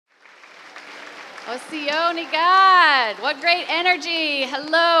Osioni God, what great energy.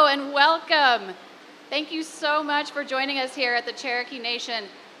 Hello and welcome. Thank you so much for joining us here at the Cherokee Nation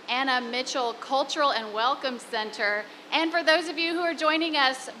Anna Mitchell Cultural and Welcome Center. And for those of you who are joining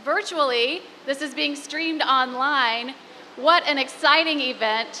us virtually, this is being streamed online. What an exciting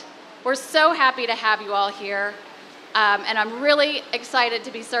event. We're so happy to have you all here. And I'm really excited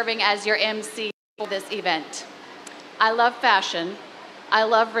to be serving as your MC for this event. I love fashion. I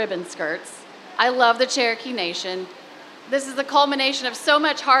love ribbon skirts. I love the Cherokee Nation. This is the culmination of so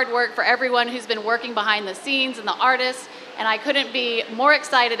much hard work for everyone who's been working behind the scenes and the artists, and I couldn't be more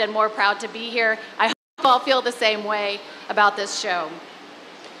excited and more proud to be here. I hope you all feel the same way about this show.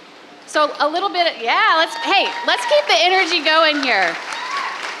 So a little bit, let's keep the energy going here.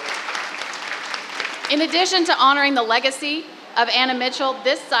 In addition to honoring the legacy of Anna Mitchell,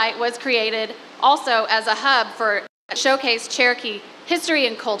 this site was created also as a hub for showcase Cherokee history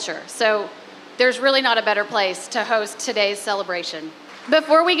and culture. So there's really not a better place to host today's celebration.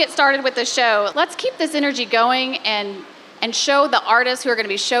 Before we get started with the show, let's keep this energy going and show the artists who are going to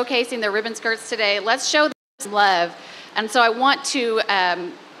be showcasing their ribbon skirts today. Let's show them some love. And so I want to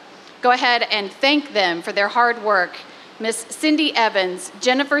go ahead and thank them for their hard work. Miss Cindy Evans,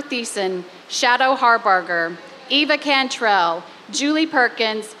 Jennifer Thiessen, Shadow Hardbarger, Eva Cantrell, Julie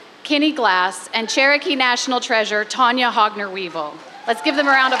Perkins, Kenny Glass, and Cherokee National Treasure, Tonia Hogner-Weavel. Let's give them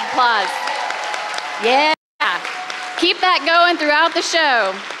a round of applause. Yeah, keep that going throughout the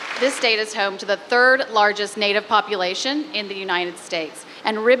show. This state is home to the third largest Native population in the United States,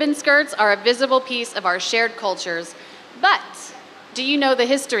 and ribbon skirts are a visible piece of our shared cultures. But do you know the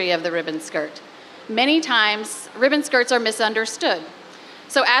history of the ribbon skirt? Many times, ribbon skirts are misunderstood.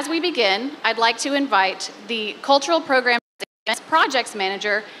 So as we begin, I'd like to invite the Cultural Programs Projects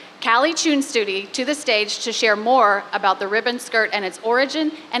Manager, Callie Chunstudi, to the stage to share more about the ribbon skirt and its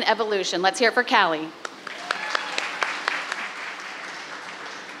origin and evolution. Let's hear it for Callie.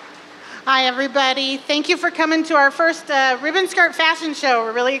 Hi, everybody. Thank you for coming to our first ribbon skirt fashion show.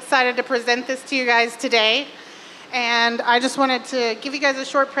 We're really excited to present this to you guys today. And I just wanted to give you guys a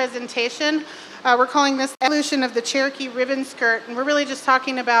short presentation. We're calling this Evolution of the Cherokee Ribbon Skirt, and we're really just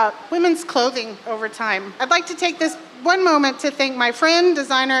talking about women's clothing over time. I'd like to take this one moment to thank my friend,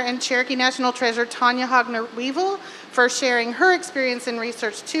 designer, and Cherokee National Treasure, Tonia Hogner-Weavel, for sharing her experience and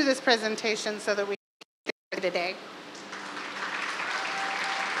research to this presentation so that we can share it today.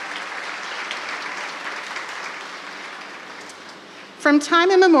 From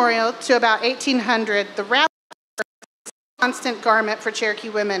time immemorial to about 1800, the wrap was a constant garment for Cherokee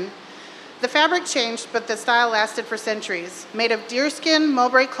women. The fabric changed, but the style lasted for centuries. Made of deerskin,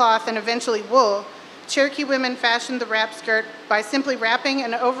 mulberry cloth, and eventually wool, Cherokee women fashioned the wrap skirt by simply wrapping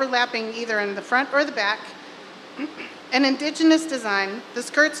and overlapping either in the front or the back. An indigenous design, the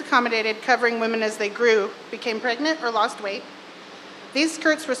skirts accommodated covering women as they grew, became pregnant, or lost weight. These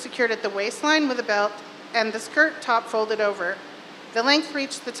skirts were secured at the waistline with a belt, and the skirt top folded over. The length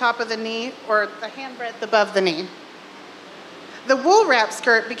reached the top of the knee or the handbreadth above the knee. The wool wrap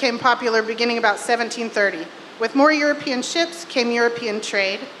skirt became popular beginning about 1730. With more European ships came European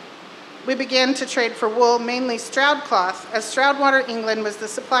trade. We began to trade for wool, mainly Stroud cloth, as Stroudwater, England was the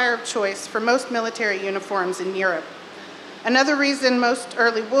supplier of choice for most military uniforms in Europe. Another reason most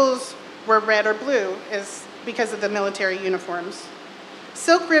early wools were red or blue is because of the military uniforms.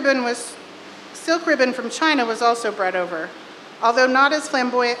 Silk ribbon from China was also brought over. Although not as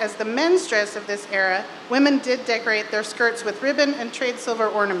flamboyant as the men's dress of this era, women did decorate their skirts with ribbon and trade silver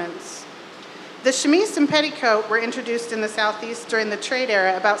ornaments. The chemise and petticoat were introduced in the Southeast during the trade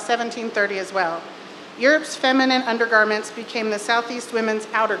era about 1730 as well. Europe's feminine undergarments became the Southeast women's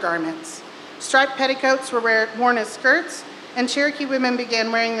outer garments. Striped petticoats were worn as skirts, and Cherokee women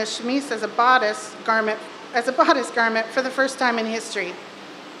began wearing the chemise as a bodice garment for the first time in history.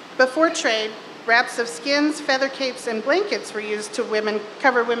 Before trade, wraps of skins, feather capes, and blankets were used to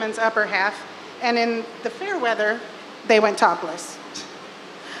cover women's upper half, and in the fair weather, they went topless.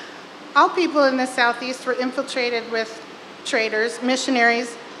 All people in the Southeast were infiltrated with traders,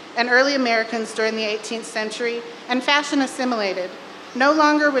 missionaries, and early Americans during the 18th century, and fashion assimilated. No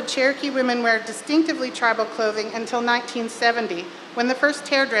longer would Cherokee women wear distinctively tribal clothing until 1970, when the first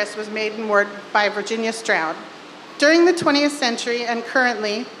hair dress was made and worn by Virginia Stroud. During the 20th century and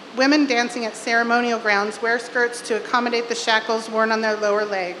currently, women dancing at ceremonial grounds wear skirts to accommodate the shackles worn on their lower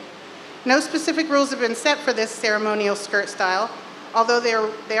leg. No specific rules have been set for this ceremonial skirt style, although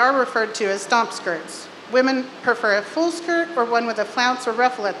they are referred to as stomp skirts. Women prefer a full skirt or one with a flounce or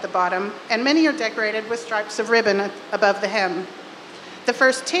ruffle at the bottom, and many are decorated with stripes of ribbon above the hem. The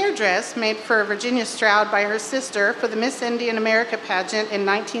first tear dress, made for Virginia Stroud by her sister for the Miss Indian America pageant in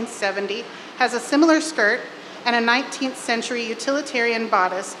 1970, has a similar skirt and a 19th century utilitarian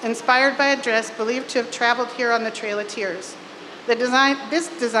bodice inspired by a dress believed to have traveled here on the Trail of Tears. This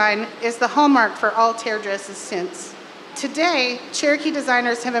design is the hallmark for all tear dresses since. Today, Cherokee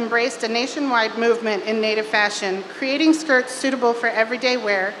designers have embraced a nationwide movement in Native fashion, creating skirts suitable for everyday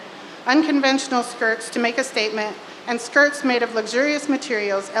wear, unconventional skirts to make a statement, and skirts made of luxurious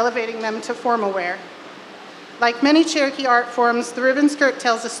materials, elevating them to formal wear. Like many Cherokee art forms, the ribbon skirt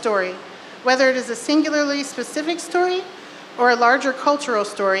tells a story. Whether it is a singularly specific story or a larger cultural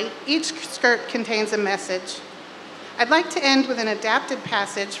story, each skirt contains a message. I'd like to end with an adapted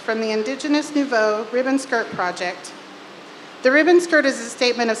passage from the Indigenous Nouveau Ribbon Skirt Project. The ribbon skirt is a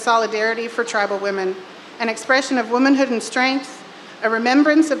statement of solidarity for tribal women, an expression of womanhood and strength, a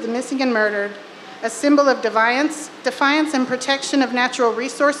remembrance of the missing and murdered, a symbol of defiance and protection of natural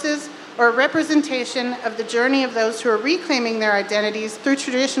resources, or a representation of the journey of those who are reclaiming their identities through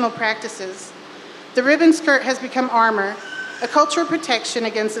traditional practices. The ribbon skirt has become armor, a cultural protection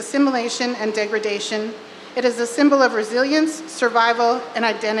against assimilation and degradation. It is a symbol of resilience, survival, and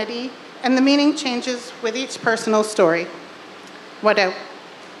identity, and the meaning changes with each personal story. Wado.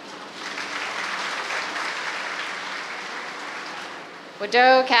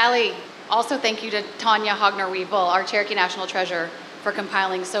 Wado, Callie. Also, thank you to Tonia Hogner-Weavel, our Cherokee National Treasure, for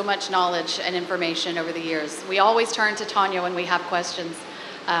compiling so much knowledge and information over the years. We always turn to Tonia when we have questions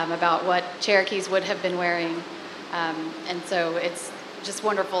about what Cherokees would have been wearing. And so it's just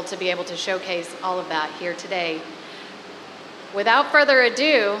wonderful to be able to showcase all of that here today. Without further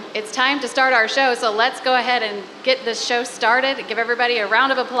ado, it's time to start our show, so let's go ahead and get this show started and give everybody a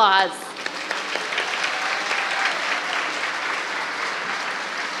round of applause.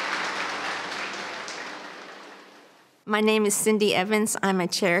 My name is Cindy Evans. I'm a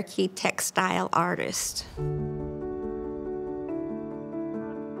Cherokee textile artist.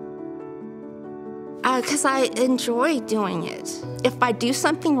 Because I enjoy doing it. If I do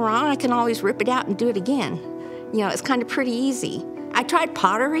something wrong, I can always rip it out and do it again. You know, it's kind of pretty easy. I tried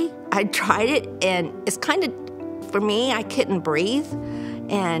pottery. I tried it, and it's kind of, for me, I couldn't breathe,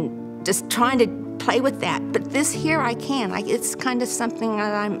 and just trying to play with that. But this here, I can. It's kind of something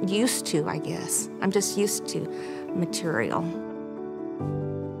that I'm used to, I guess. I'm just used to material.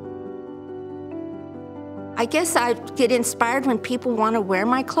 I guess I get inspired when people want to wear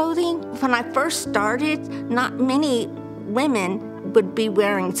my clothing. When I first started, not many women would be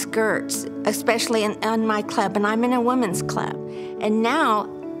wearing skirts, especially in my club, and I'm in a women's club. And now,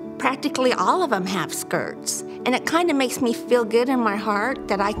 practically all of them have skirts. And it kind of makes me feel good in my heart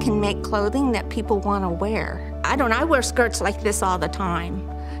that I can make clothing that people want to wear. I wear skirts like this all the time,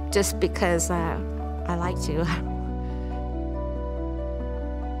 just because I like to.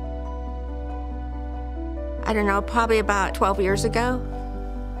 I don't know, probably about 12 years ago.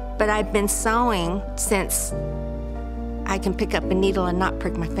 But I've been sewing since I can pick up a needle and not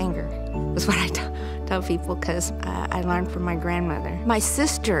prick my finger. That's what I tell people, because I learned from my grandmother. My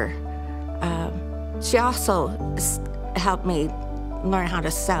sister, she also helped me learn how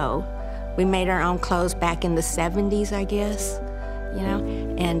to sew. We made our own clothes back in the 70s, I guess, you know?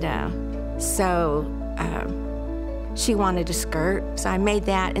 And so she wanted a skirt, so I made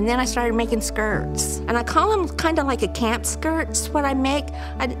that, and then I started making skirts. And I call them kind of like a camp skirts, what I make.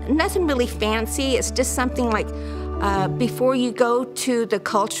 Nothing really fancy, it's just something like before you go to the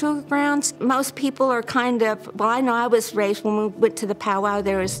cultural grounds, most people are kind of, well, I know I was raised when we went to the powwow,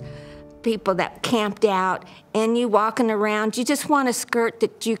 there was people that camped out, and you walking around, you just want a skirt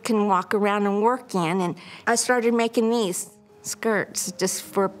that you can walk around and work in. And I started making these skirts just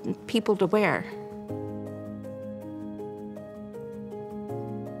for people to wear.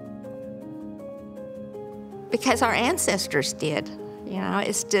 Because our ancestors did, you know,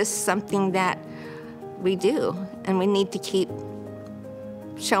 it's just something that we do, and we need to keep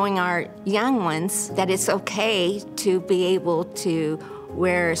showing our young ones that it's okay to be able to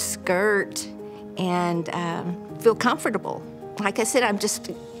wear a skirt and feel comfortable. Like I said, I'm just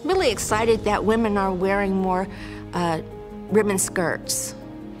really excited that women are wearing more ribbon skirts,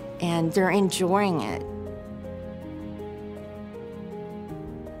 and they're enjoying it.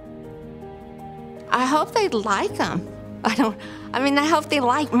 I hope they like them. I hope they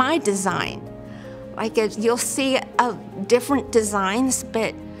like my design. Like you'll see different designs,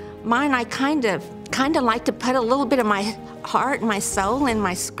 but mine, I kind of like to put a little bit of my heart and my soul in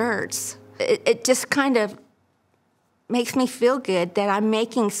my skirts. It just kind of makes me feel good that I'm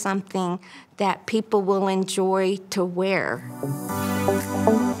making something that people will enjoy to wear.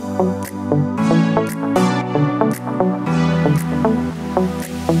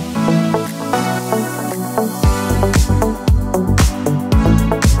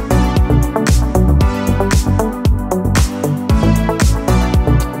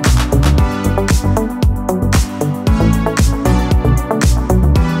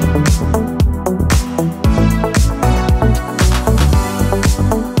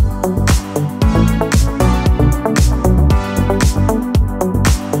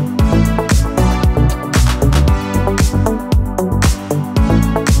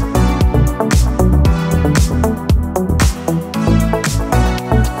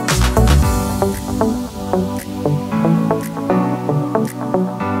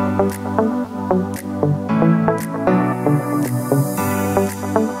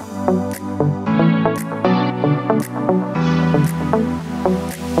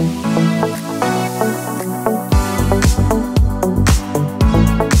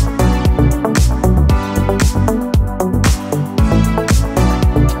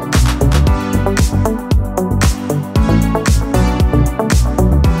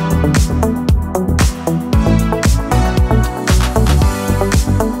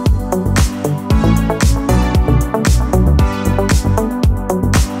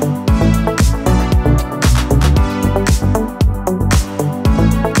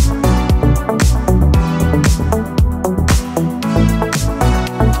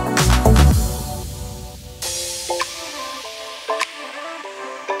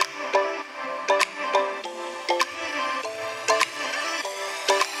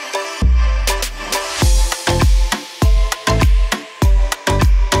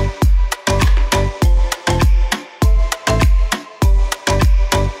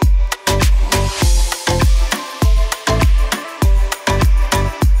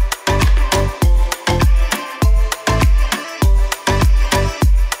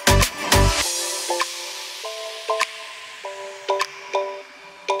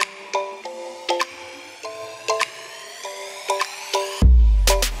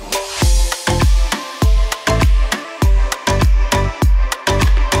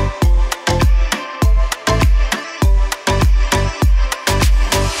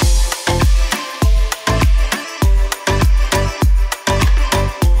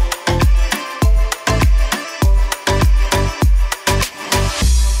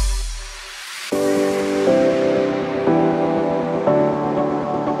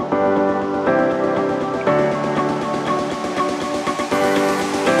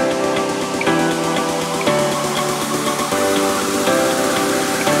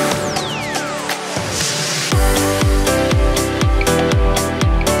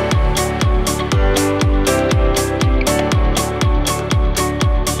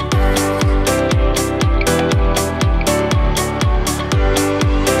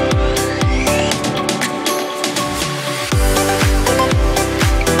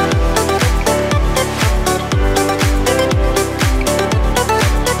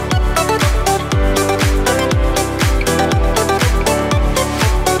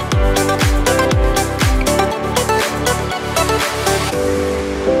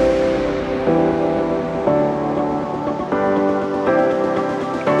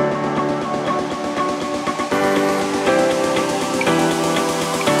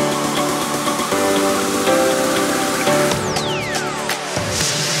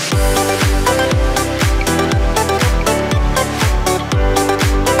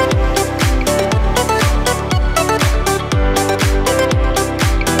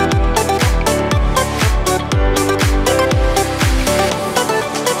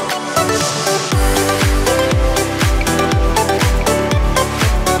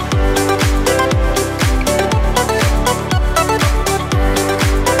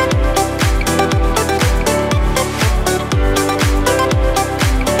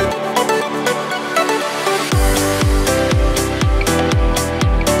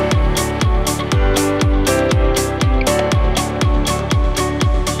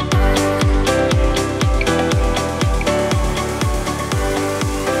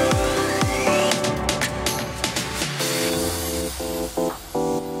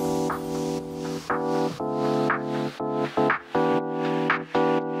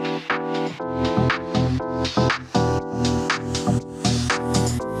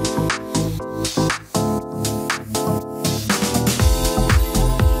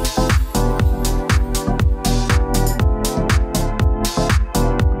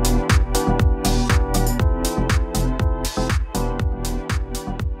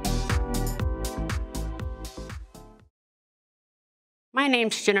 My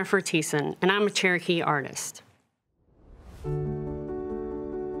name's Jennifer Thiessen, and I'm a Cherokee artist.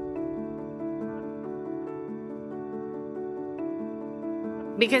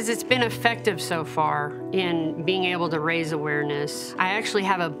 Because it's been effective so far in being able to raise awareness. I actually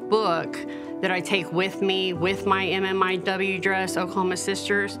have a book that I take with me with my MMIW dress, Oklahoma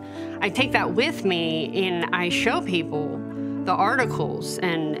Sisters. I take that with me and I show people the articles,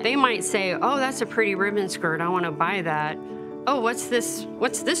 and they might say, oh, that's a pretty ribbon skirt, I want to buy that. Oh, what's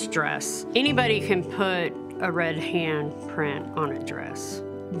this dress? Anybody can put a red hand print on a dress.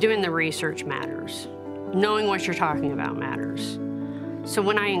 Doing the research matters. Knowing what you're talking about matters. So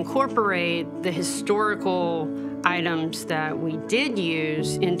when I incorporate the historical items that we did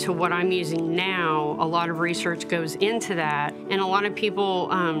use into what I'm using now, a lot of research goes into that, and a lot of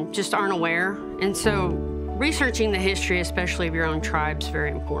people just aren't aware. And so researching the history, especially of your own tribe, is very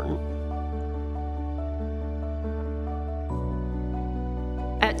important.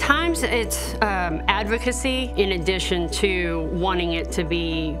 At times it's advocacy in addition to wanting it to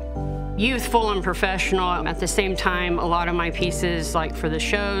be youthful and professional. At the same time, a lot of my pieces, like for the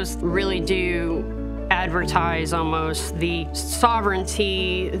shows, really do advertise almost the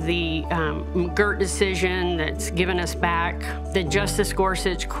sovereignty, the McGirt decision that's given us back. The Justice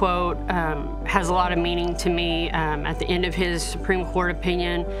Gorsuch quote has a lot of meaning to me at the end of his Supreme Court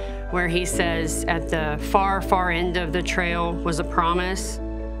opinion, where he says, at the far, far end of the trail was a promise.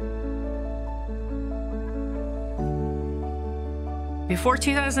 Before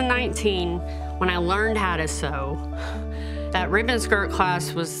 2019, when I learned how to sew, that ribbon skirt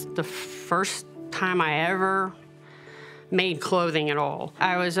class was the first time I ever made clothing at all.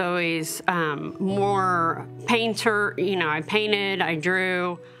 I was always more painter, I painted, I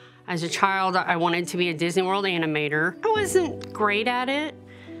drew. As a child, I wanted to be a Disney World animator. I wasn't great at it.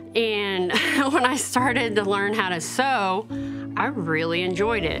 And when I started to learn how to sew, I really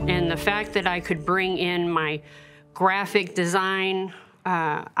enjoyed it. And the fact that I could bring in my graphic design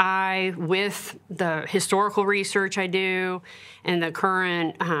eye with the historical research I do and the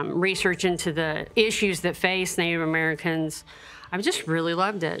current research into the issues that face Native Americans, I've just really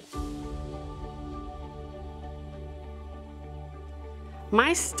loved it.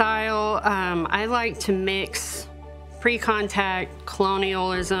 My style, I like to mix pre-contact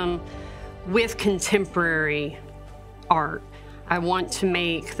colonialism with contemporary art. I want to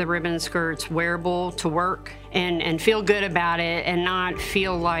make the ribbon skirts wearable to work and feel good about it and not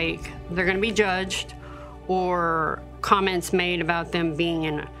feel like they're gonna be judged or comments made about them being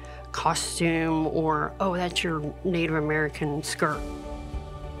in a costume or, oh, that's your Native American skirt.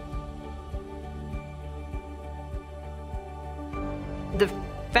 The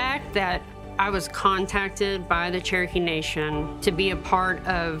fact that I was contacted by the Cherokee Nation to be a part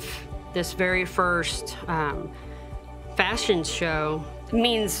of this very first fashion show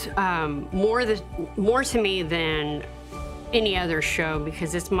means more to me than any other show,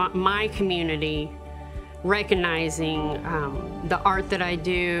 because it's my community recognizing the art that I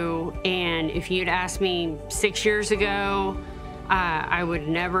do. And if you'd asked me 6 years ago, I would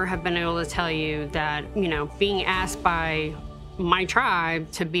never have been able to tell you that, being asked by my tribe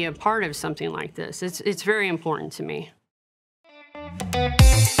to be a part of something like this, it's very important to me.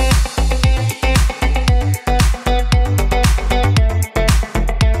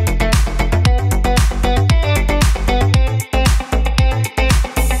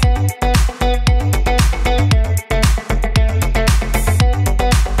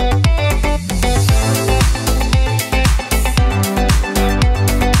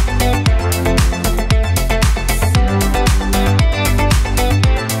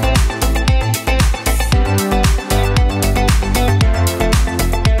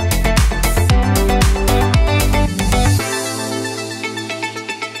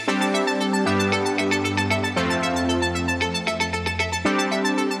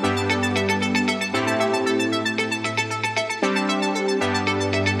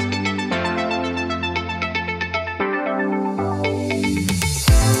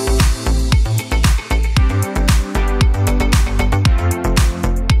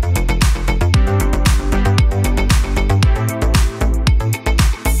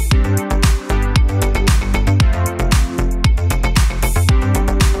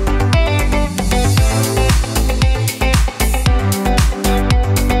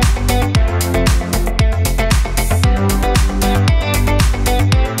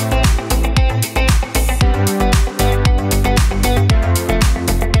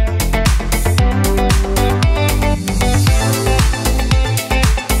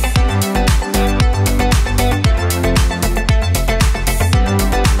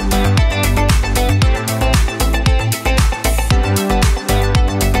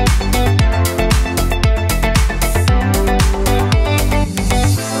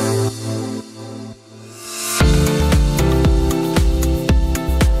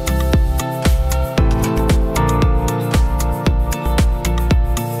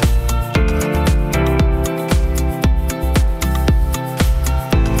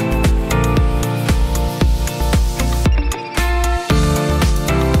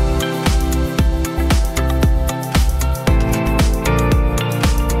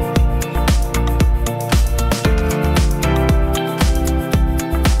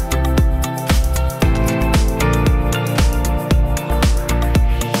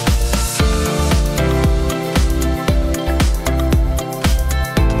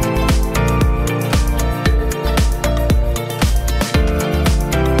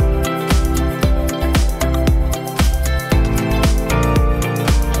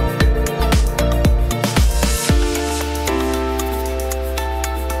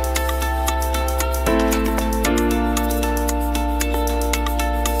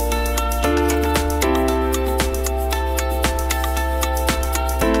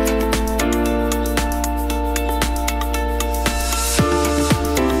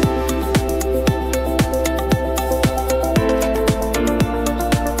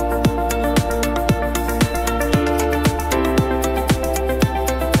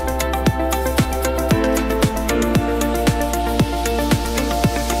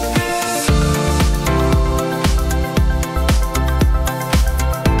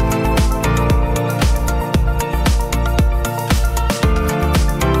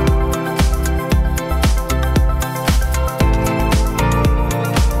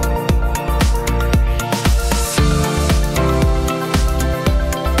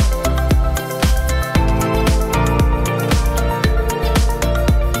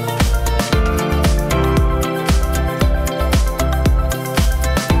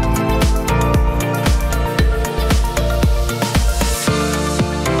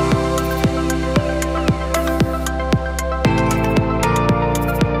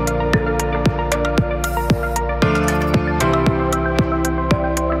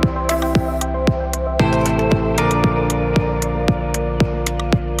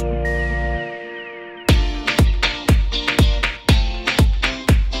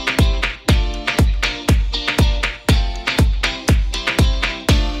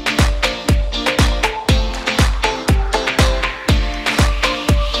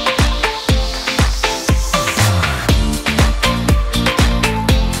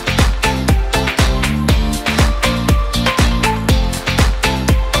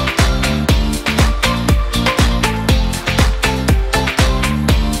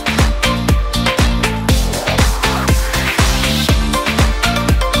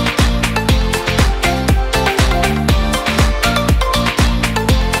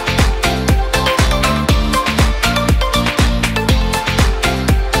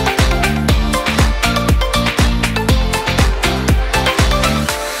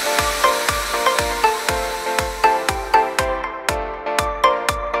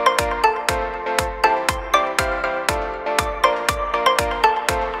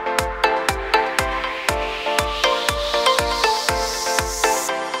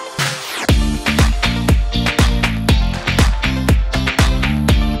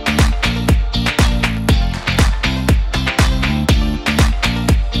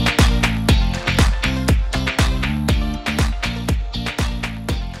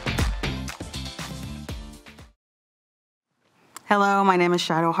 Hello, my name is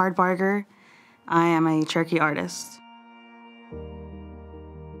Hardbarger. I am a Cherokee artist.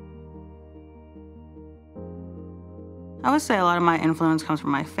 I would say a lot of my influence comes from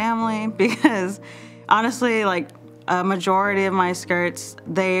my family because honestly, like a majority of my skirts,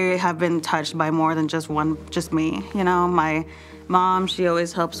 they have been touched by more than just me. You know, my mom, she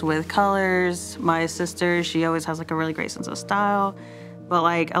always helps with colors. My sister, she always has like a really great sense of style. But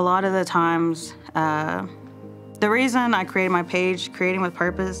like a lot of the times, the reason I created my page, Creating with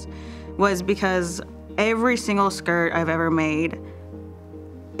Purpose, was because every single skirt I've ever made,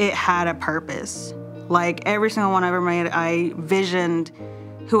 it had a purpose. Like every single one I ever made, I visioned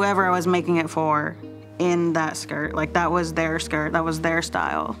whoever I was making it for in that skirt. Like that was their skirt, that was their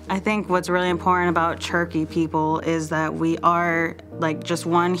style. I think what's really important about Cherokee people is that we are like just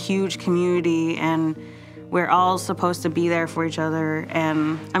one huge community and we're all supposed to be there for each other.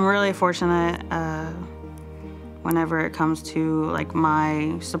 And I'm really fortunate whenever it comes to like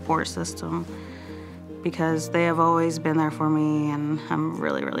my support system because they have always been there for me and I'm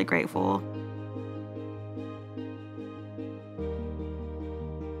really, really grateful.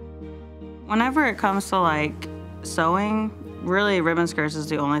 Whenever it comes to like sewing, really ribbon skirts is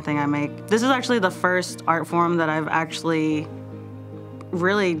the only thing I make. This is actually the first art form that I've actually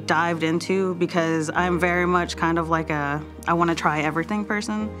really dived into because I'm very much kind of like I want to try everything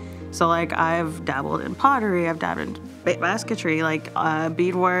person. So like I've dabbled in pottery, I've dabbled in basketry, like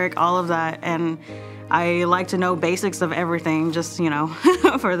beadwork, all of that. And I like to know basics of everything just, you know,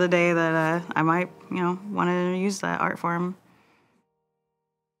 for the day that I might, you know, want to use that art form.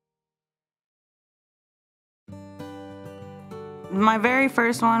 My very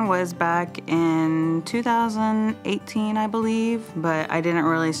first one was back in 2018, I believe, but I didn't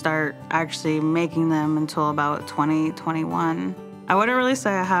really start actually making them until about 2021. I wouldn't really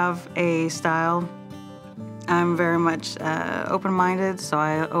say I have a style. I'm very much open-minded, so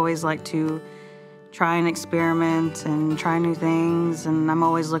I always like to try and experiment and try new things, and I'm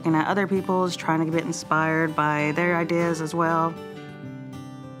always looking at other people's, trying to get inspired by their ideas as well.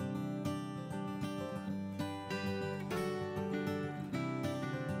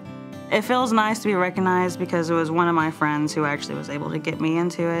 It feels nice to be recognized because it was one of my friends who actually was able to get me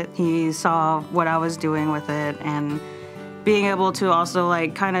into it. He saw what I was doing with it and being able to also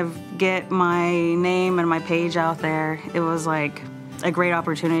like kind of get my name and my page out there, it was like a great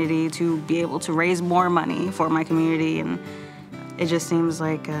opportunity to be able to raise more money for my community, and it just seems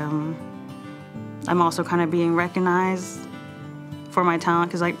like I'm also kind of being recognized for my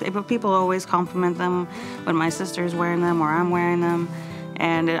talent because like people always compliment them when my sister's wearing them or I'm wearing them.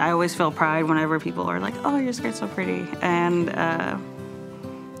 And I always feel pride whenever people are like, oh, your skirt's so pretty. And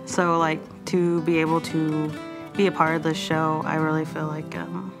so like to be able to be a part of this show, I really feel like,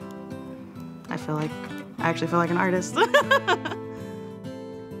 I actually feel like an artist.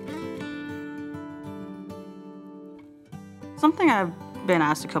 Something I've been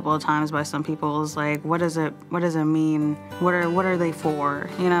asked a couple of times by some people is like, what does it mean? What are they for,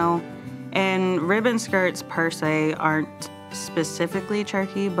 you know? And ribbon skirts per se aren't specifically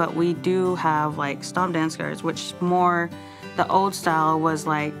Cherokee, but we do have like stomp dance skirts, which more the old style was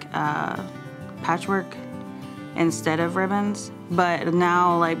like patchwork instead of ribbons. But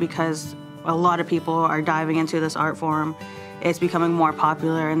now, like, because a lot of people are diving into this art form, it's becoming more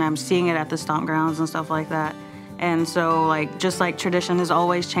popular, and I'm seeing it at the stomp grounds and stuff like that. And so like just like tradition is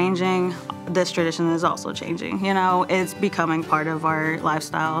always changing, this tradition is also changing, you know? It's becoming part of our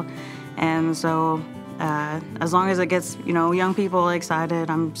lifestyle. And so as long as it gets, you know, young people excited,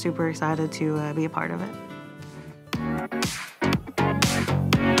 I'm super excited to be a part of it.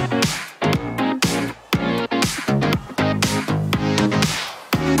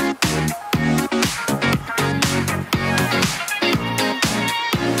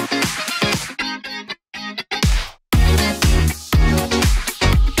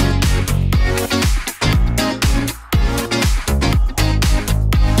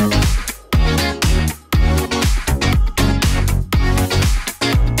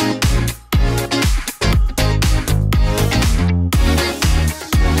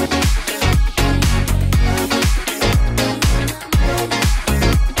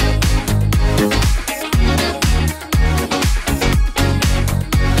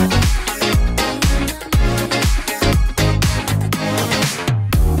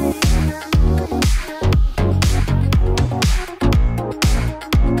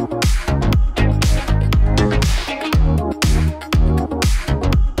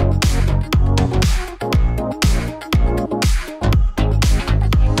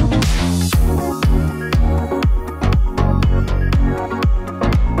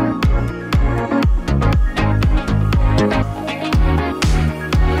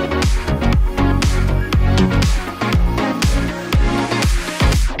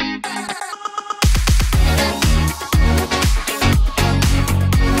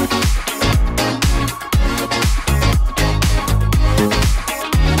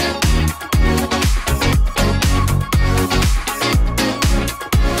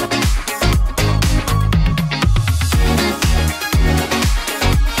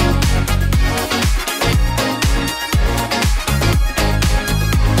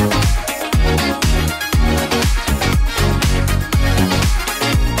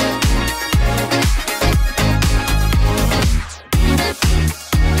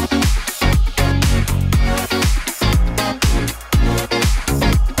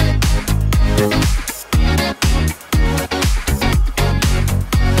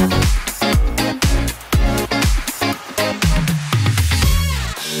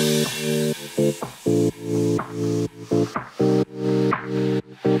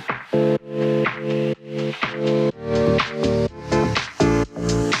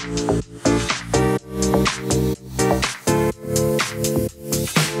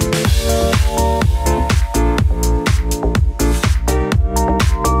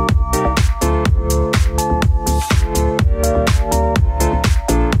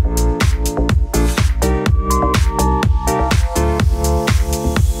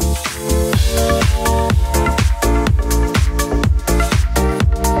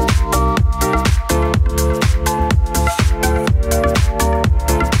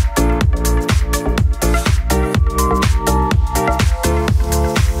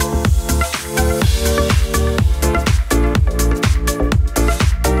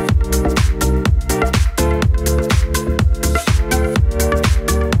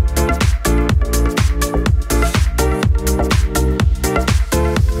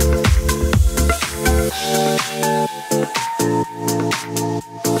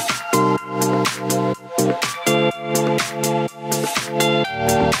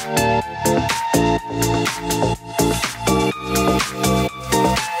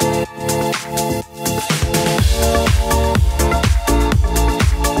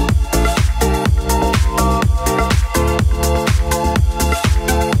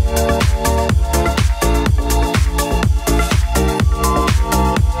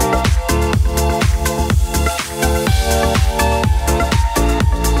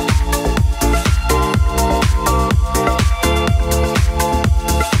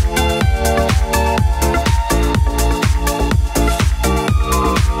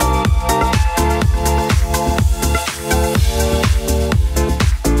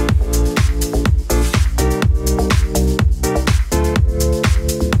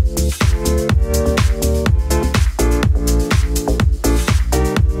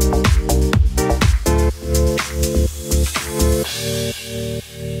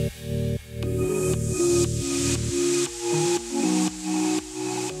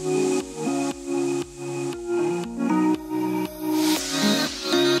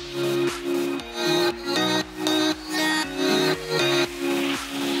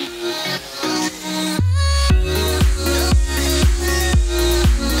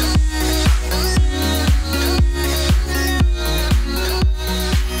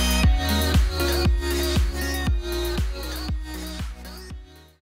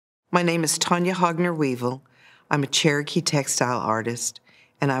 My name is Tonia Hogner-Weavel. I'm a Cherokee textile artist,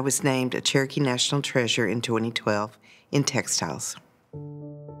 and I was named a Cherokee National Treasure in 2012 in textiles.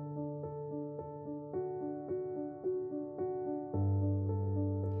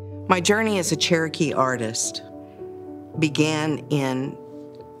 My journey as a Cherokee artist began in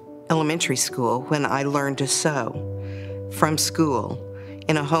elementary school when I learned to sew from school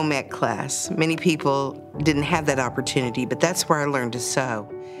in a home ec class. Many people didn't have that opportunity, but that's where I learned to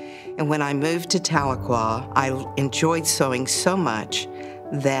sew. And when I moved to Tahlequah, I enjoyed sewing so much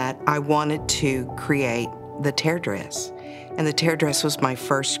that I wanted to create the tear dress. And the tear dress was my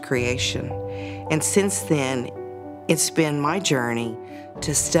first creation. And since then, it's been my journey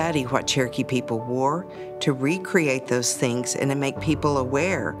to study what Cherokee people wore, to recreate those things, and to make people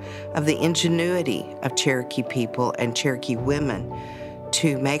aware of the ingenuity of Cherokee people and Cherokee women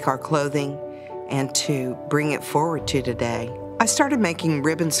to make our clothing and to bring it forward to today. I started making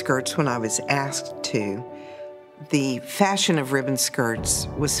ribbon skirts when I was asked to. The fashion of ribbon skirts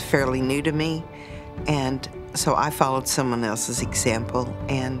was fairly new to me, and so I followed someone else's example,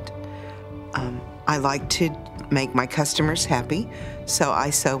 and I like to make my customers happy, so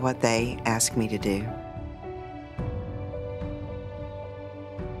I sew what they ask me to do.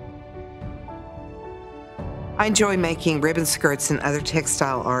 I enjoy making ribbon skirts and other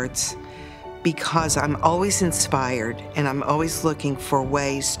textile arts because I'm always inspired and I'm always looking for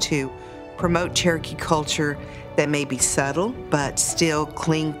ways to promote Cherokee culture that may be subtle but still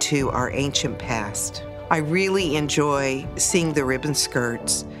cling to our ancient past. I really enjoy seeing the ribbon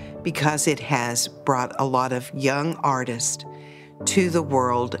skirts because it has brought a lot of young artists to the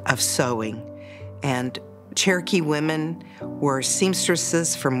world of sewing. And Cherokee women were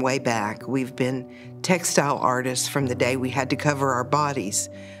seamstresses from way back. We've been textile artists from the day we had to cover our bodies.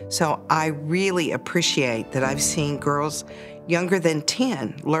 So I really appreciate that I've seen girls younger than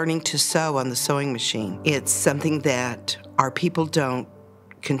 10 learning to sew on the sewing machine. It's something that our people don't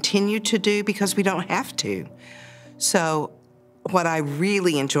continue to do because we don't have to. So what I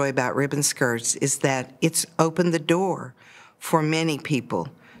really enjoy about ribbon skirts is that it's opened the door for many people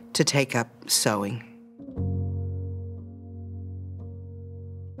to take up sewing.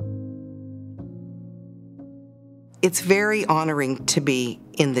 It's very honoring to be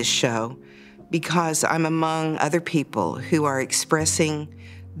in this show because I'm among other people who are expressing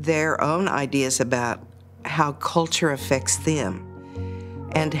their own ideas about how culture affects them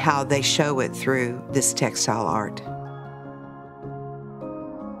and how they show it through this textile art.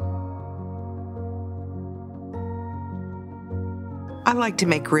 I like to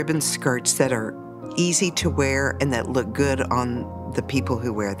make ribbon skirts that are easy to wear and that look good on the people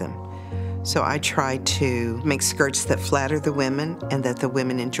who wear them. So I try to make skirts that flatter the women and that the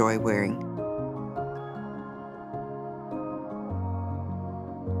women enjoy wearing.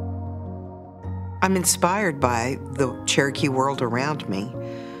 I'm inspired by the Cherokee world around me.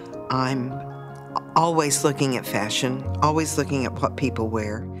 I'm always looking at fashion, always looking at what people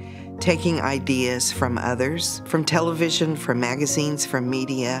wear, taking ideas from others, from television, from magazines, from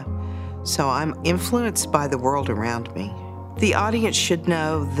media. So I'm influenced by the world around me. The audience should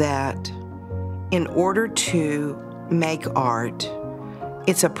know that in order to make art,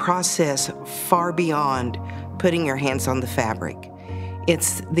 it's a process far beyond putting your hands on the fabric.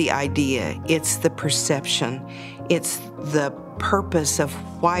 It's the idea, it's the perception, it's the purpose of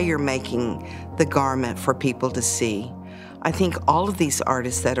why you're making the garment for people to see. I think all of these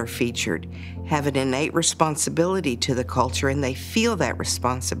artists that are featured have an innate responsibility to the culture, and they feel that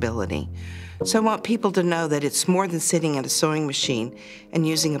responsibility. So I want people to know that it's more than sitting at a sewing machine and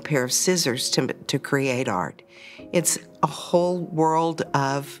using a pair of scissors to create art. It's a whole world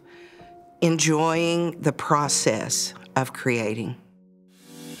of enjoying the process of creating.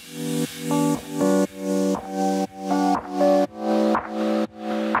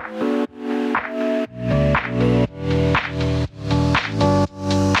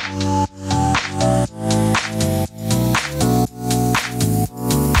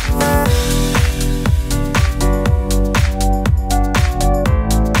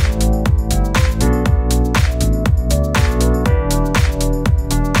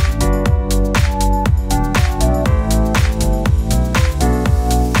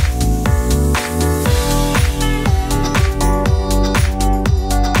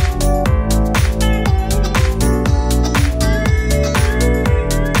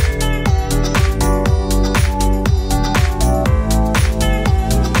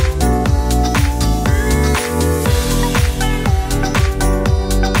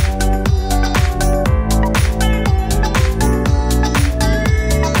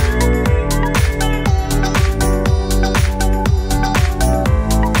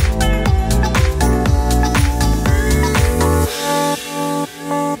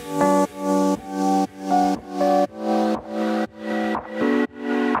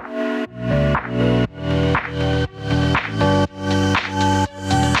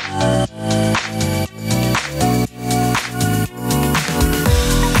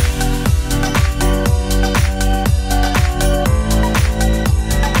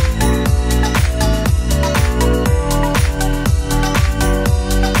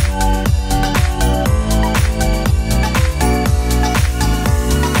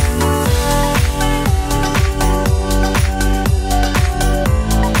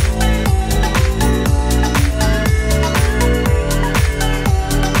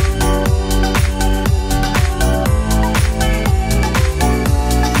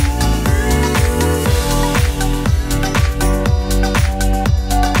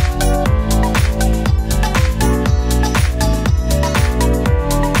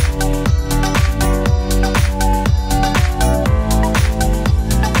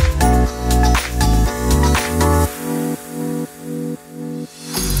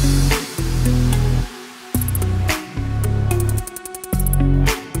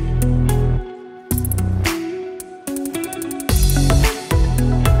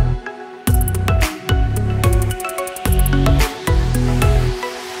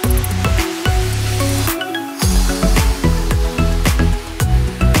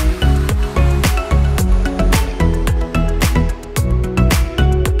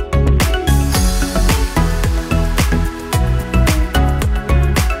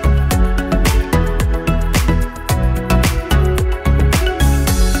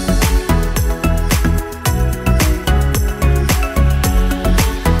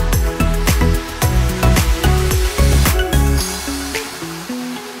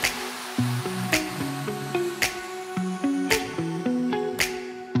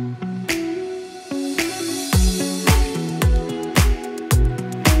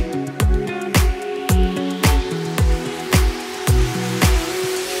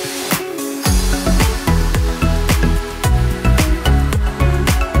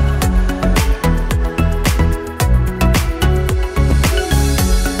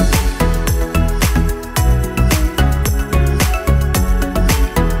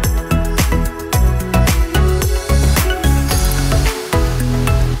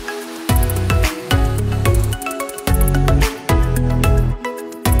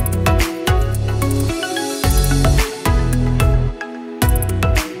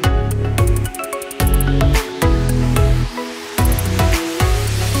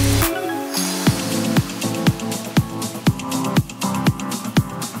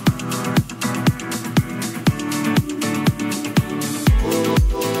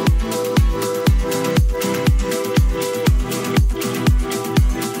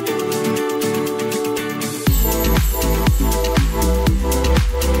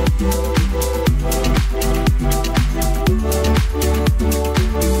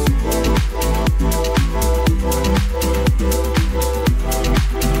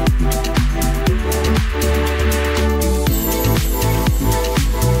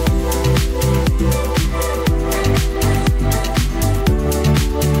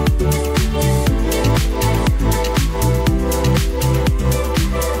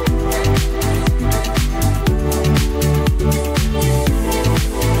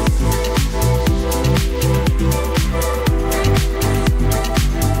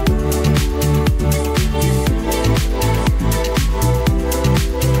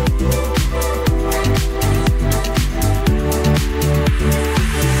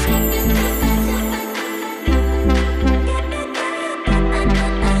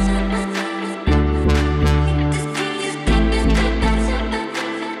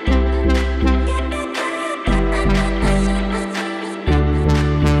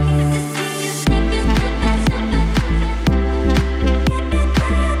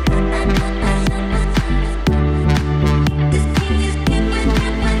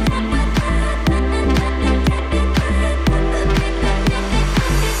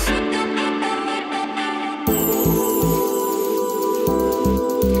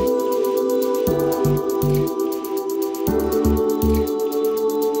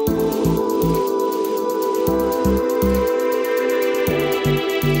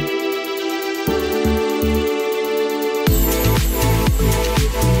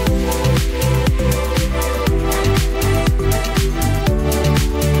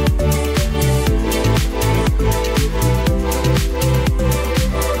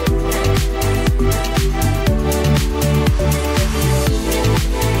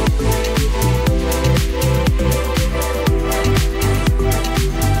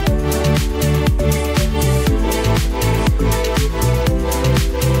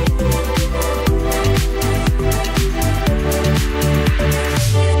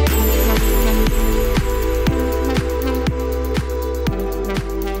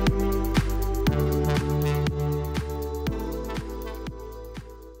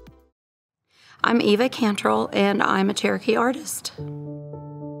 I'm Eva Cantrell, and I'm a Cherokee artist.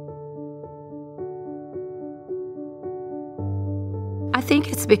 I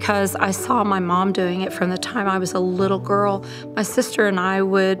think it's because I saw my mom doing it from the time I was a little girl. My sister and I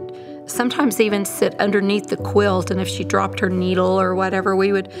would sometimes even sit underneath the quilt, and if she dropped her needle or whatever,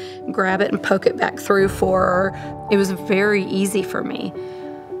 we would grab it and poke it back through for her. It was very easy for me.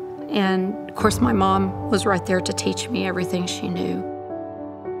 And of course, my mom was right there to teach me everything she knew.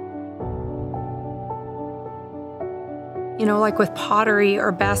 You know, like with pottery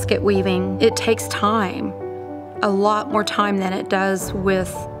or basket weaving, it takes time, a lot more time than it does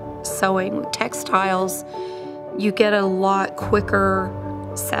with sewing. With textiles, you get a lot quicker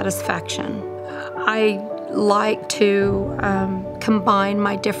satisfaction. I like to combine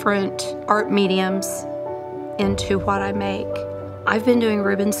my different art mediums into what I make. I've been doing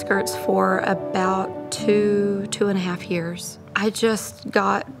ribbon skirts for about 2.5 years. I just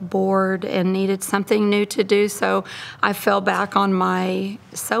got bored and needed something new to do, so I fell back on my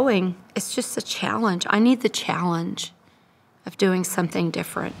sewing. It's just a challenge. I need the challenge of doing something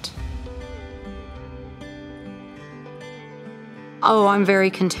different. Oh, I'm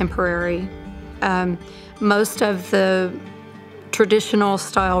very contemporary. Most of the traditional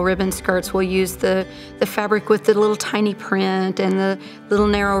style ribbon skirts will use the fabric with the little tiny print and the little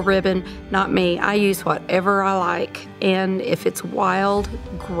narrow ribbon. Not me. I use whatever I like, and if it's wild,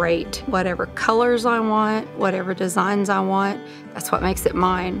 great. Whatever colors I want, whatever designs I want, that's what makes it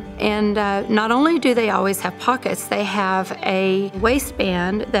mine. And not only do they always have pockets, they have a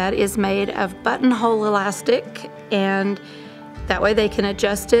waistband that is made of buttonhole elastic, and that way they can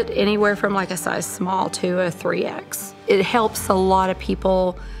adjust it anywhere from like a size small to a 3X. It helps a lot of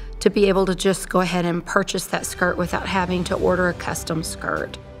people to be able to just go ahead and purchase that skirt without having to order a custom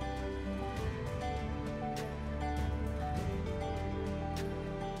skirt.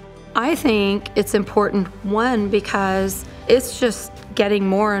 I think it's important, one, because it's just getting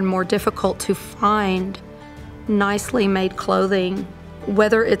more and more difficult to find nicely made clothing,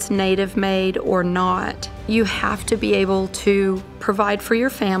 whether it's native made or not. You have to be able to provide for your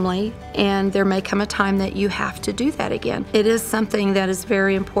family, and there may come a time that you have to do that again. It is something that is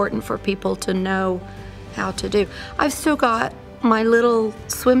very important for people to know how to do. I've still got my little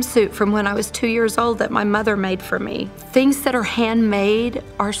swimsuit from when I was 2 years old that my mother made for me. Things that are handmade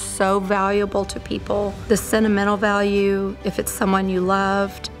are so valuable to people. The sentimental value, if it's someone you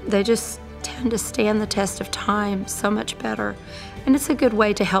loved, they just tend to stand the test of time so much better. And it's a good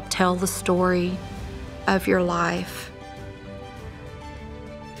way to help tell the story of your life.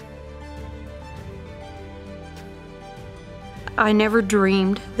 I never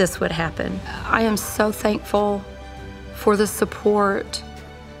dreamed this would happen. I am so thankful for the support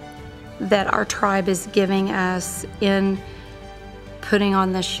that our tribe is giving us in putting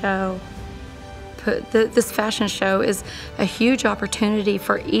on this show. This fashion show is a huge opportunity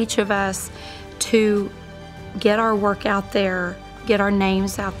for each of us to get our work out there, get our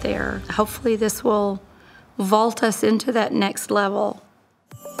names out there. Hopefully this will vault us into that next level.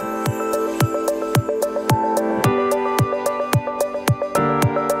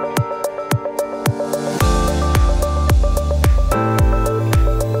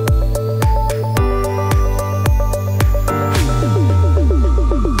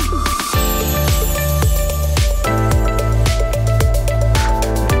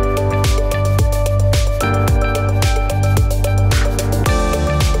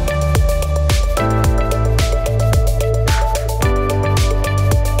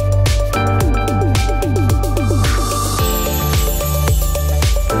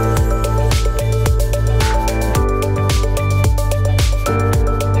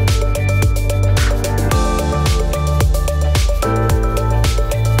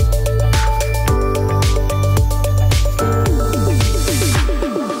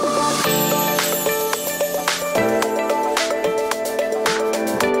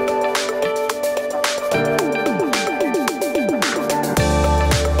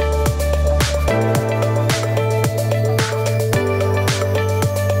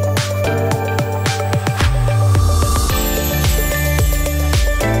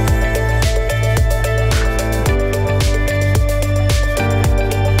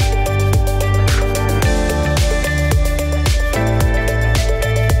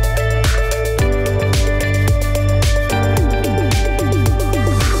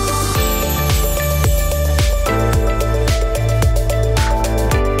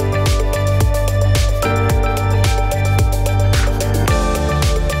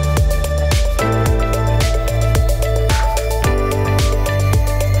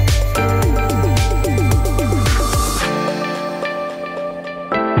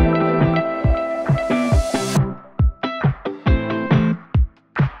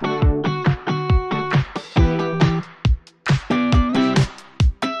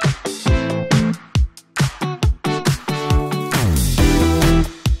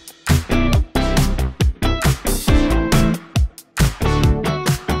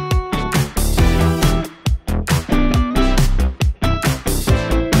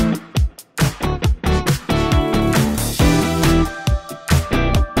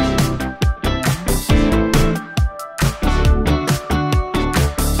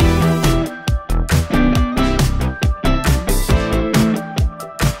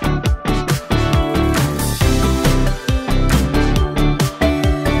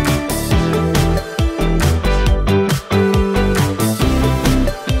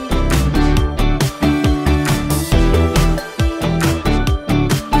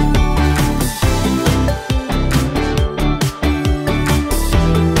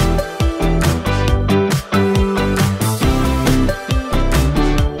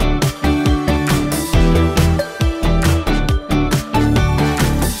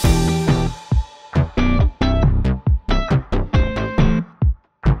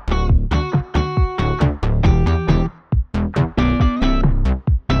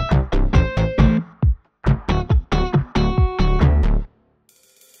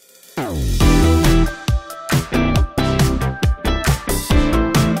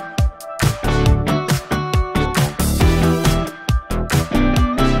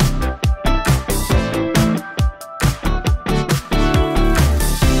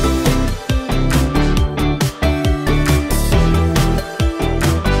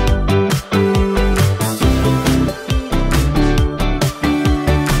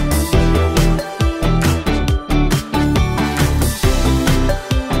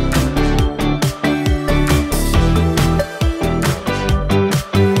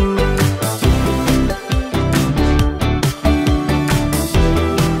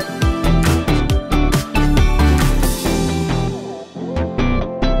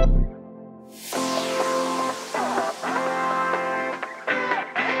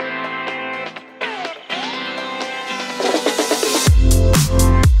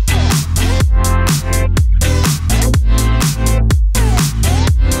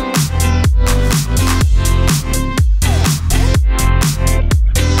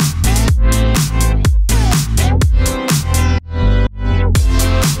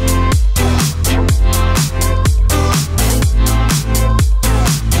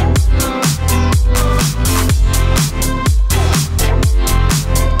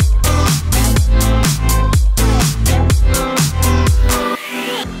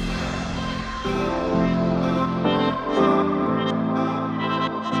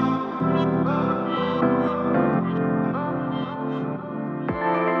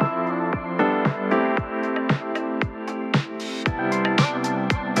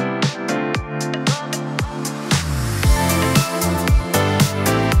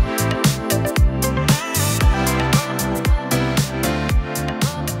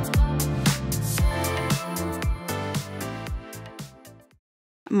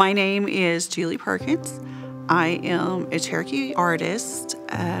 My name is Julie Perkins. I am a Cherokee artist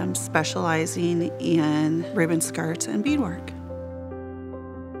specializing in ribbon skirts and beadwork.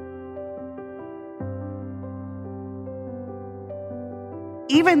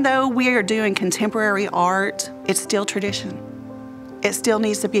 Even though we are doing contemporary art, it's still tradition. It still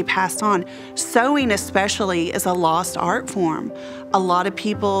needs to be passed on. Sewing especially is a lost art form. A lot of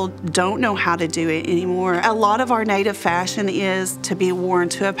people don't know how to do it anymore. A lot of our native fashion is to be worn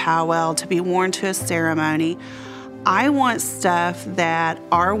to a powwow, to be worn to a ceremony. I want stuff that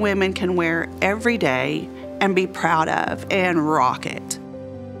our women can wear every day and be proud of and rock it.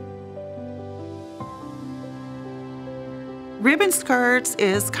 Ribbon skirts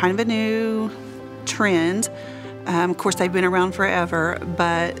is kind of a new trend. Of course, they've been around forever,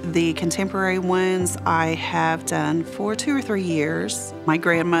 but the contemporary ones I have done for 2 or 3 years. My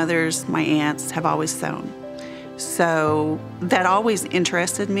grandmothers, my aunts have always sewn. So that always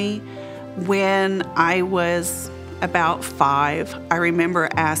interested me. When I was about 5, I remember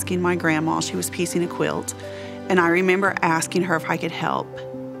asking my grandma, she was piecing a quilt, and I remember asking her if I could help.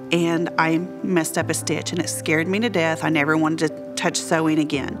 And I messed up a stitch, and it scared me to death. I never wanted to touch sewing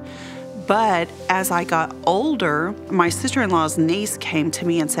again. But as I got older, my sister-in-law's niece came to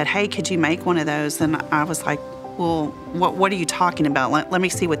me and said, hey, could you make one of those? And I was like, well, what are you talking about? Let me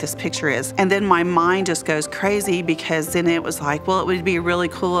see what this picture is. And then my mind just goes crazy, because then it was like, well, it would be really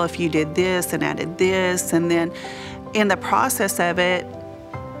cool if you did this and added this. And then in the process of it,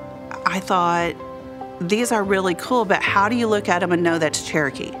 I thought, these are really cool, but how do you look at them and know that's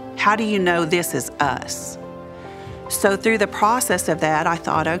Cherokee? How do you know this is us? So through the process of that, I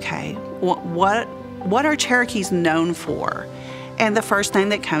thought, okay, what are Cherokees known for? And the first thing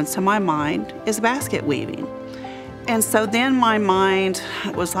that comes to my mind is basket weaving. And so then my mind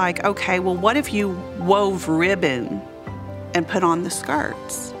was like, okay, well, what if you wove ribbon and put on the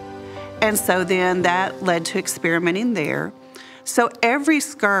skirts? And so then that led to experimenting there. So every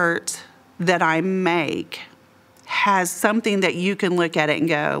skirt that I make has something that you can look at it and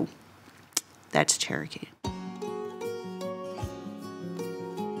go, that's Cherokee.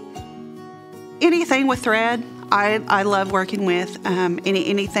 Anything with thread, I love working with.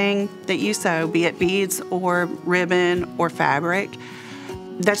 Anything that you sew, be it beads or ribbon or fabric.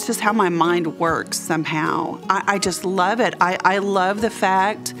 That's just how my mind works somehow. I just love it. I love the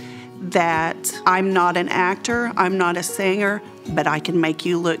fact that I'm not an actor, I'm not a singer, but I can make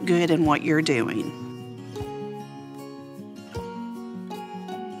you look good in what you're doing.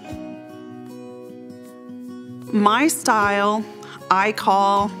 My style, I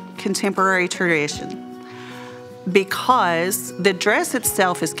call contemporary tradition, because the dress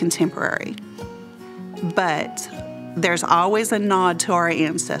itself is contemporary, but there's always a nod to our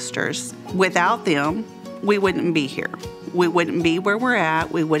ancestors. Without them, we wouldn't be here. We wouldn't be where we're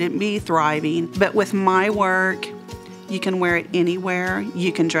at. We wouldn't be thriving. But with my work, you can wear it anywhere.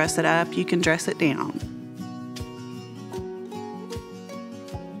 You can dress it up. You can dress it down.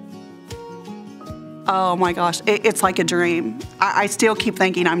 Oh my gosh, it's like a dream. I still keep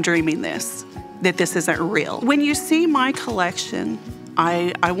thinking I'm dreaming this, that this isn't real. When you see my collection,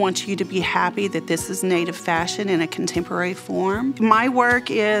 I want you to be happy that this is native fashion in a contemporary form. My work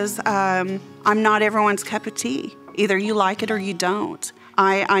is, I'm not everyone's cup of tea. Either you like it or you don't.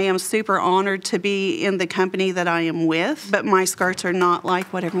 I am super honored to be in the company that I am with, but my skirts are not like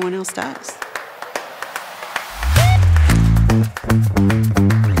what everyone else does.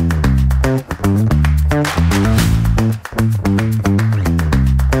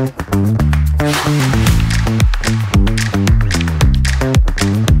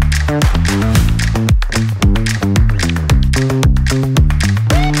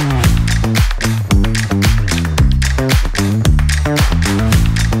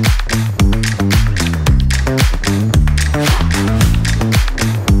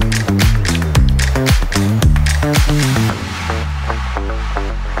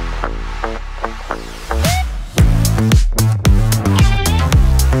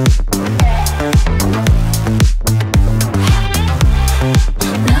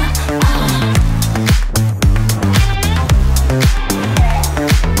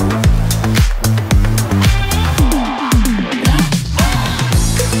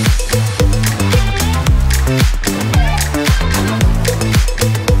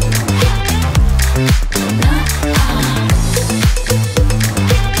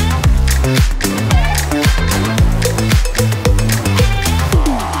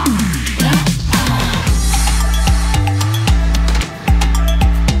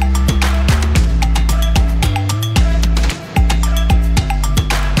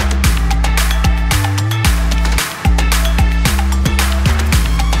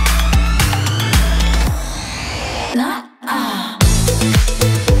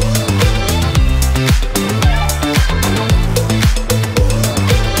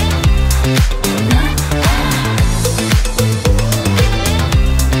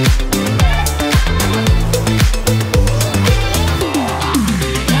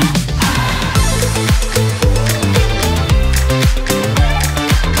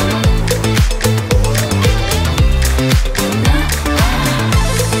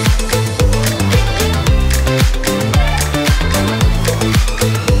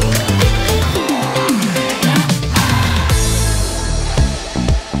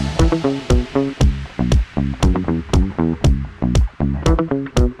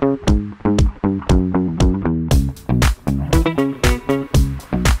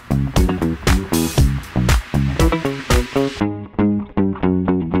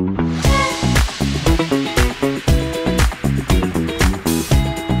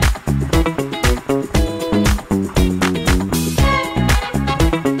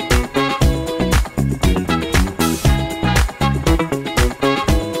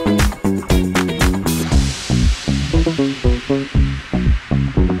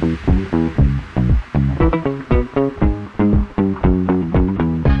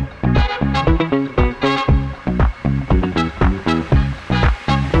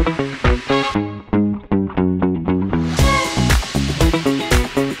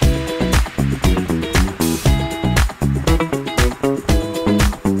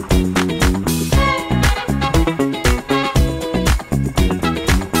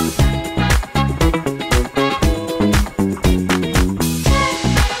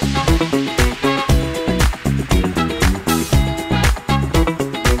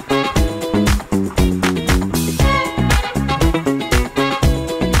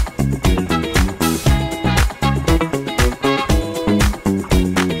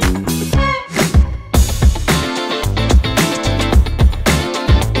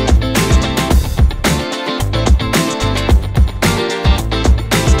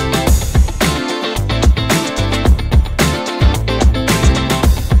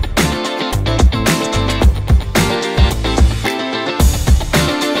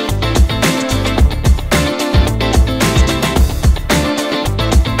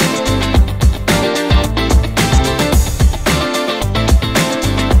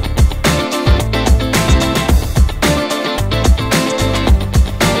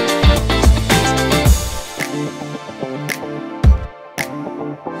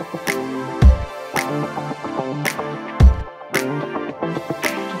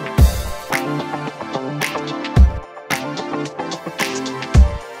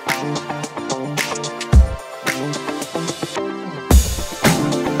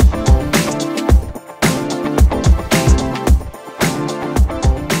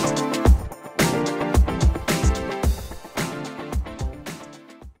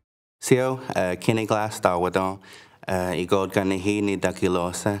 Sio, kini glass tawadon, igod ganihi ni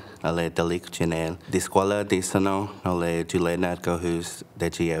dakilosa, ale dalik chinel, disquala disano, ale julenat gohus de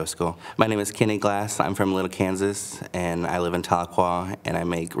Giosko. My name is Kenny Glass. I'm from Little, Kansas, and I live in Tahlequah, and I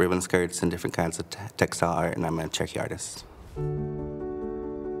make ribbon skirts and different kinds of textile art, and I'm a Cherokee artist.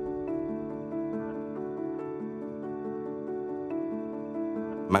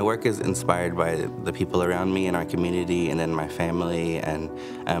 My work is inspired by the people around me in our community and in my family, and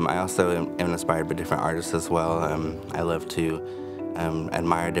I also am inspired by different artists as well. I love to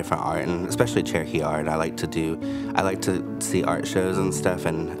admire different art, and especially Cherokee art. I like to see art shows and stuff,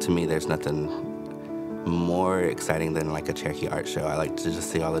 and to me there's nothing more exciting than like a Cherokee art show. I like to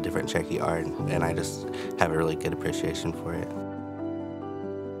just see all the different Cherokee art, and I just have a really good appreciation for it.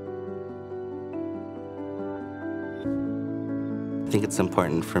 I think it's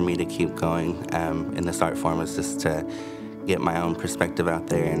important for me to keep going in this art form, is just to get my own perspective out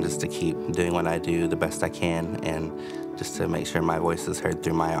there and just to keep doing what I do the best I can, and just to make sure my voice is heard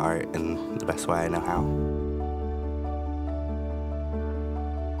through my art in the best way I know how.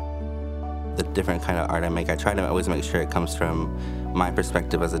 The different kind of art I make, I try to always make sure it comes from my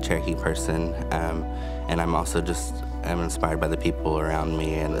perspective as a Cherokee person, and I'm also just inspired by the people around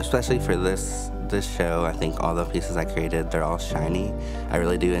me, and especially for this show, I think all the pieces I created, they're all shiny. I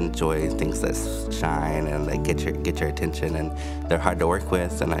really do enjoy things that shine and they get your attention, and they're hard to work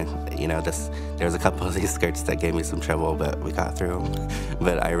with. And there was a couple of these skirts that gave me some trouble, but we got through them.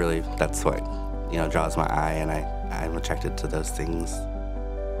 But that's what draws my eye, and I'm attracted to those things.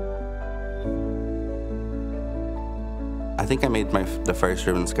 I think I made the first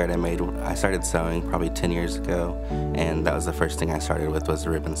ribbon skirt I started sewing probably 10 years ago, and that was the first thing I started with, was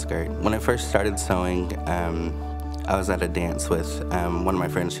the ribbon skirt. When I first started sewing, I was at a dance with one of my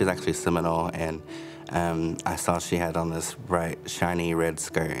friends. She's actually Seminole, and I saw she had on this bright, shiny red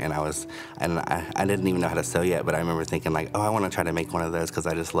skirt, and I didn't even know how to sew yet, but I remember thinking like, oh, I want to try to make one of those because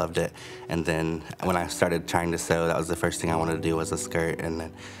I just loved it. And then when I started trying to sew, that was the first thing I wanted to do, was a skirt, and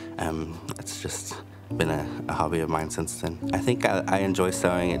then it's just been a hobby of mine since then. I think I enjoy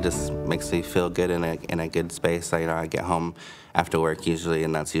sewing. It just makes me feel good in a good space. I get home after work usually,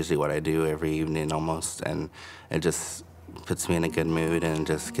 and that's usually what I do every evening almost, and it just puts me in a good mood and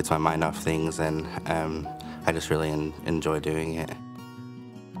just gets my mind off things, and I just really enjoy doing it.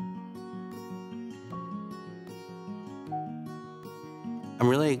 I'm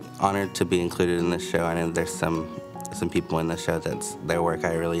really honored to be included in this show. I know there's some people in the show their work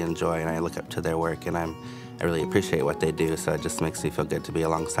I really enjoy, and I look up to their work, and I really appreciate what they do, so it just makes me feel good to be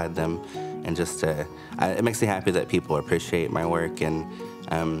alongside them, and just it makes me happy that people appreciate my work, and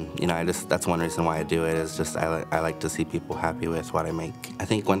you know, that's one reason why I do it, is just I like to see people happy with what I make. I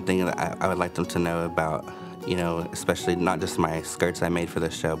think one thing that I would like them to know about, you know, especially not just my skirts I made for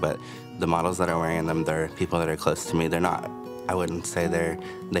this show, but the models that are wearing them, they're people that are close to me. They're not, I wouldn't say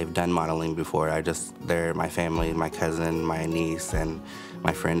they've done modeling before. They're my family, my cousin, my niece, and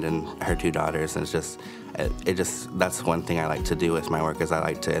my friend and her 2 daughters. And that's one thing I like to do with my work, is I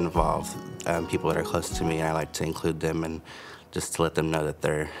like to involve people that are close to me, and I like to include them, and just to let them know that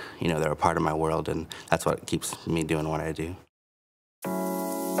they're a part of my world, and that's what keeps me doing what I do.